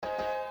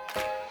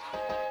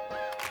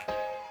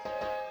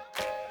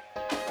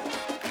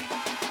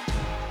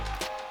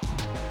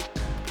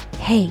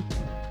Hey,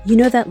 you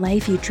know that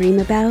life you dream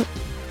about?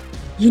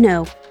 You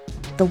know,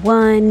 the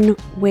one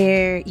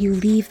where you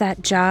leave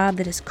that job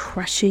that is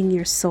crushing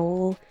your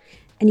soul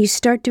and you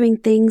start doing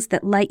things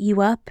that light you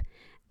up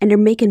and are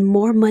making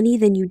more money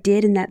than you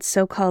did in that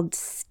so-called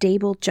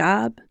stable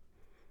job?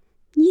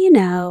 You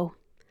know,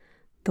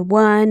 the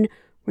one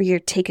where you're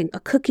taking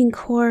a cooking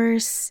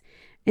course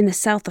in the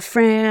south of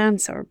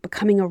France or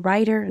becoming a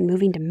writer and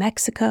moving to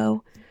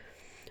Mexico.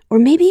 Or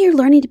maybe you're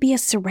learning to be a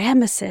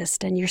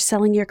ceramicist and you're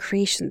selling your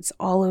creations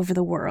all over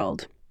the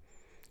world.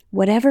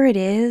 Whatever it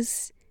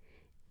is,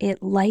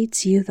 it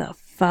lights you the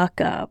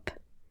fuck up.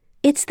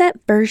 It's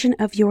that version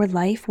of your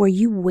life where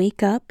you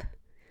wake up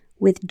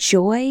with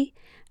joy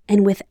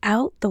and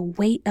without the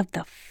weight of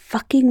the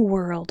fucking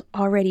world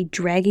already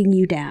dragging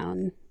you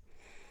down.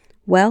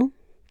 Well,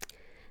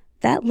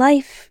 that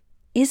life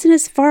isn't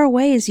as far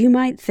away as you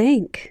might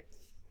think.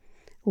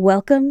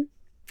 Welcome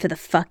to the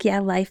Fuck Yeah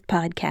Life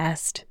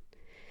podcast.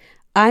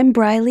 I'm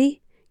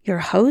Briley, your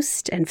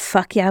host and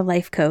Fuck Yeah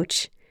Life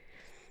coach.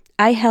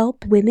 I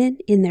help women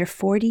in their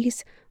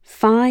 40s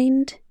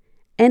find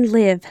and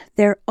live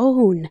their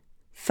own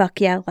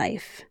Fuck Yeah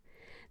Life.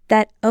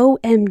 That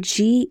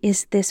OMG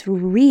is this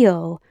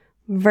real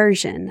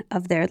version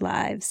of their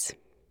lives.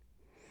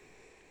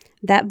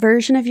 That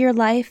version of your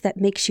life that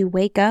makes you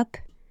wake up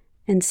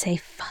and say,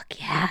 fuck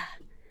yeah,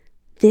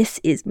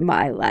 this is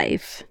my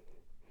life.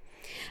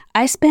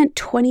 I spent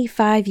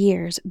 25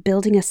 years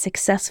building a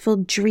successful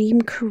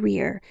dream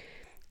career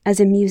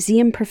as a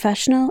museum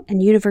professional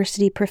and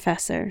university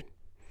professor.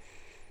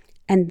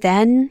 And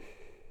then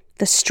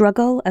the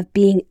struggle of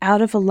being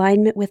out of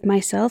alignment with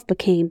myself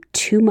became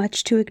too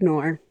much to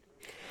ignore.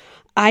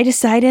 I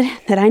decided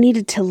that I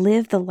needed to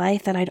live the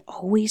life that I'd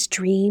always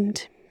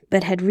dreamed,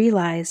 but had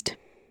realized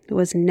it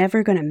was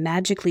never going to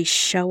magically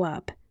show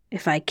up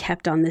if I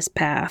kept on this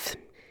path.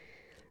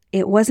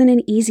 It wasn't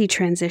an easy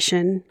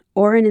transition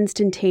or an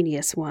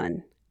instantaneous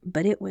one,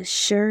 but it was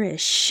sure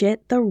as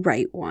shit the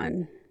right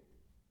one.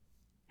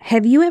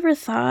 Have you ever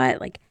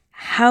thought,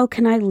 how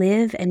can I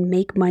live and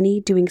make money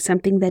doing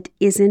something that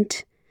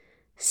isn't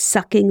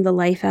sucking the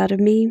life out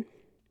of me?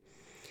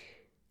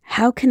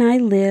 How can I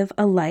live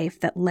a life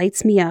that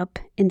lights me up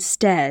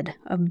instead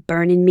of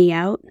burning me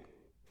out?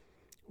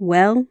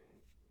 Well,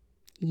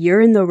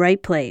 you're in the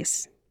right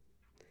place.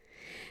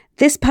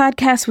 This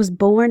podcast was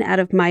born out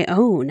of my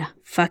own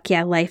Fuck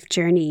Yeah Life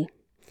journey.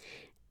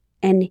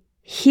 And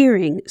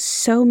hearing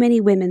so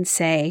many women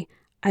say,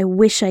 I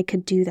wish I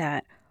could do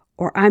that,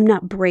 or I'm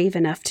not brave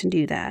enough to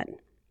do that.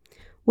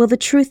 Well, the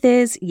truth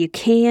is, you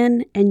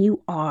can and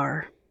you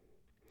are.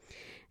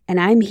 And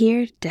I'm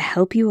here to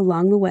help you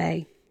along the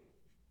way.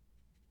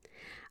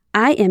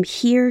 I am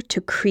here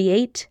to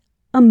create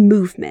a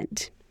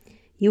movement.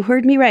 You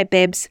heard me right,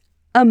 babes.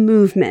 A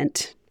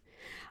movement.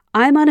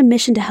 I'm on a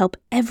mission to help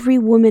every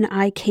woman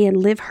I can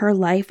live her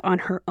life on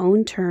her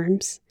own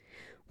terms,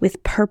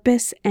 with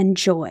purpose and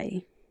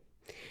joy,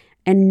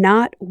 and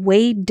not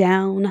weighed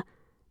down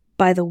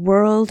by the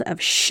world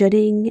of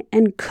shoulding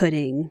and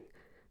coulding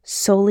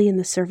solely in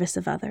the service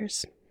of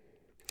others.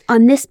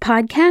 On this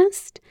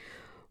podcast,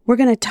 we're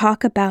going to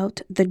talk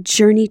about the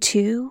journey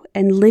to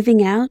and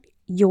living out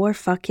your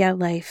Fuck Yeah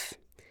Life.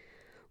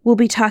 We'll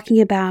be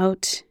talking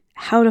about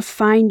how to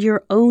find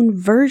your own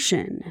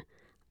version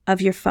of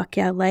your Fuck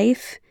Yeah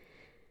Life,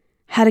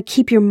 how to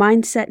keep your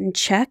mindset in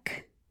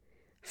check,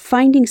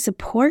 finding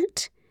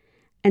support,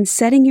 and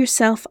setting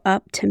yourself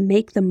up to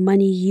make the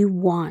money you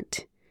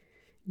want,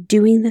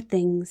 doing the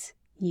things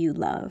you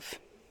love.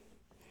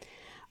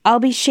 I'll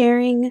be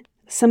sharing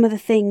some of the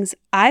things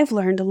I've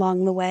learned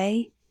along the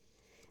way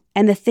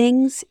and the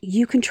things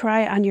you can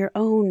try on your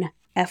own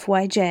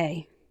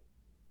FYJ.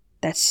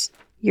 That's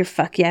your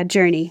Fuck Yeah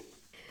journey.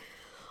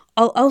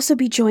 I'll also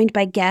be joined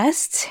by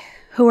guests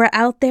who are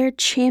out there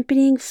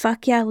championing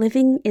Fuck Yeah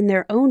living in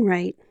their own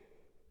right.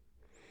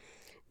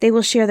 They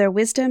will share their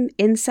wisdom,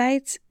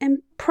 insights,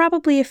 and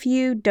probably a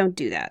few don't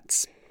do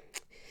that.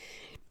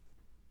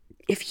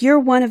 If you're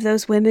one of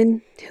those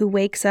women who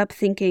wakes up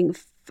thinking,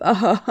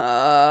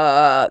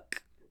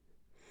 fuck,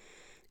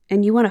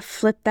 and you want to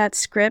flip that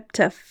script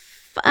to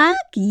fuck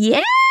yeah,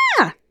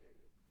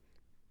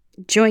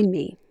 join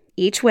me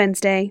each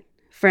Wednesday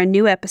for a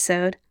new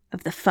episode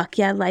of the Fuck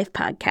Yeah Life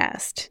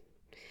podcast.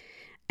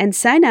 And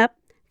sign up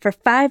for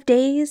 5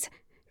 days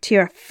to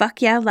your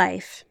Fuck Yeah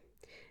Life.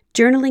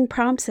 Journaling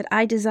prompts that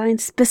I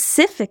designed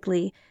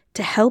specifically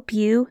to help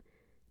you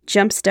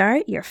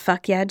jumpstart your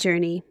Fuck Yeah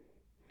journey.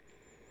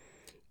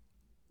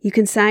 You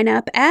can sign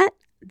up at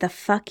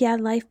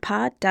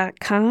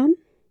thefuckyeahlifepod.com,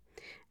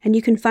 and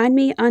you can find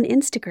me on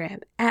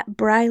Instagram at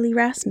Briley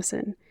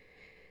Rasmussen.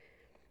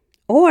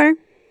 Or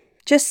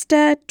just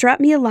drop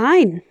me a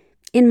line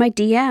in my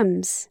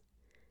DMs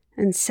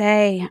and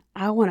say,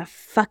 I want to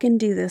fucking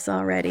do this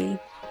already.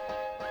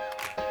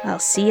 I'll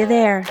see you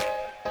there.